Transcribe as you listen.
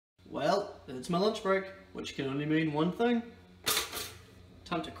Well, it's my lunch break, which can only mean one thing.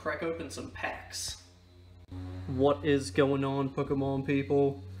 Time to crack open some packs. What is going on, Pokemon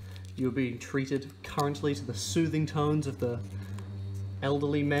people? You're being treated currently to the soothing tones of the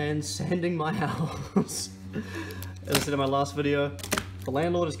elderly man sanding my house. As I said in my last video, the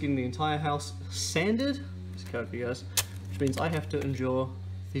landlord is getting the entire house sanded. It's code for you guys, which means I have to endure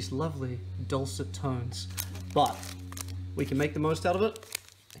these lovely dulcet tones. But we can make the most out of it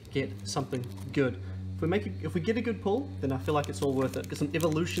and get something good. If we get a good pull, then I feel like it's all worth it. Get some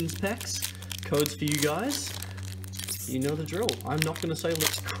evolutions packs, codes for you guys. You know the drill. I'm not going to say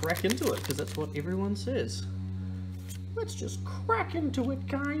let's crack into it, because that's what everyone says. Let's just crack into it,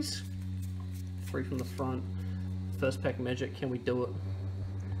 guys. 3 from the front. First pack magic, can we do it?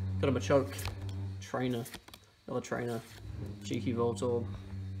 Got him a choke. Trainer. Another trainer. Cheeky Voltorb.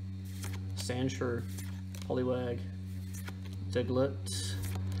 Sandshrew. Poliwag. Diglett.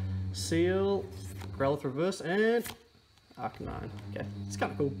 Seal. Growlithe Reverse, and Arcanine. Okay, it's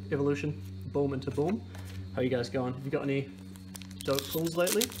kind of cool. Evolution. Boom into boom. How you guys going? Have you got any dope pulls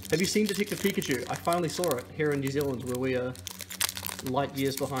lately? Have you seen Detective Pikachu? I finally saw it here in New Zealand, where we are light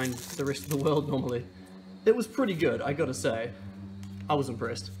years behind the rest of the world normally. It was pretty good, I gotta say. I was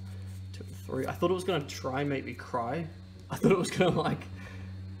impressed. 2, 3. I thought it was gonna try and make me cry. I thought it was gonna like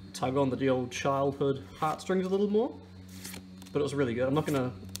tug on the old childhood heartstrings a little more. But it was really good. I'm not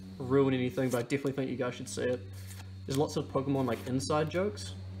gonna ruin anything, but I definitely think you guys should see it. There's lots of Pokemon like inside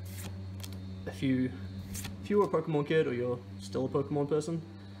jokes. If you were a Pokemon kid, or you're still a Pokemon person,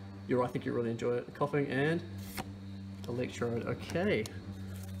 I think you'll really enjoy it. Coughing and Electrode. Okay,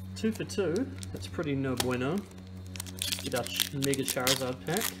 2 for 2. That's pretty no bueno. Get our Mega Charizard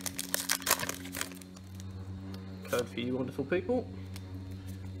pack. Code for you wonderful people.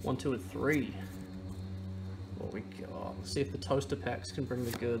 1, 2, and 3. What we got? Let's see if the toaster packs can bring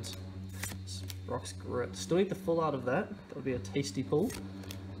the goods. Rock's Grit. Still need the full out of that. That would be a tasty pull.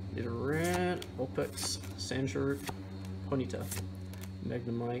 Get Arent, Vulpix, Sandshrew, Ponyta,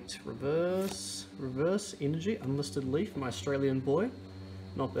 Magnemite, Reverse Energy, Unlisted Leaf, my Australian boy.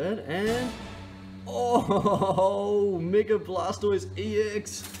 Not bad. And oh, Mega Blastoise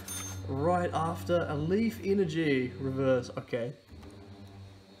EX right after a Leaf Energy Reverse. Okay,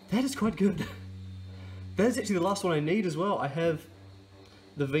 that is quite good. That is actually the last one I need as well. I have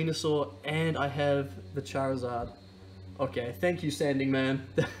the Venusaur and I have the Charizard. Okay, thank you, Sanding Man.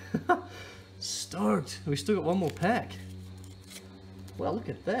 Stoked. We still got one more pack. Well, look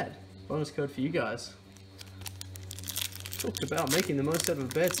at that. Bonus code for you guys. Talk about making the most out of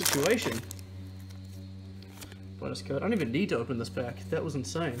a bad situation. Bonus code. I don't even need to open this pack. That was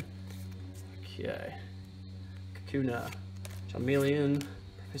insane. Okay. Kakuna. Charmeleon.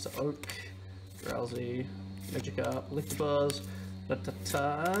 Professor Oak. Drowsy. Magikarp. Electabuzz.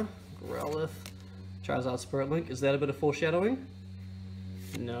 Rattata. Growlithe. Charizard Spirit Link. Is that a bit of foreshadowing?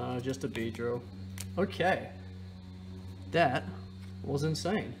 No, just a Beedrill. Okay. That was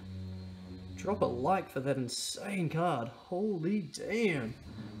insane. Drop a like for that insane card. Holy damn.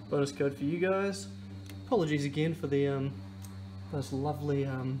 Bonus code for you guys. Apologies again for the, those lovely,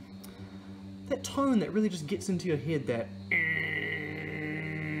 that tone that really just gets into your head, that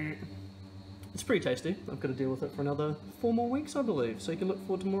it's pretty tasty. I've got to deal with it for another 4 more weeks, I believe, so you can look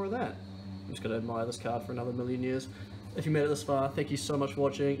forward to more of that. I'm just going to admire this card for another million years. If you made it this far, thank you so much for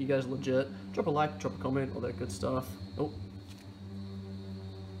watching. You guys are legit. Drop a like, drop a comment, all that good stuff. Oh.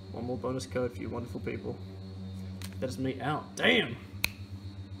 One more bonus code for you wonderful people. That is me out. Damn!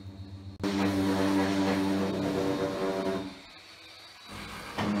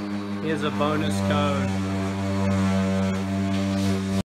 Here's a bonus code.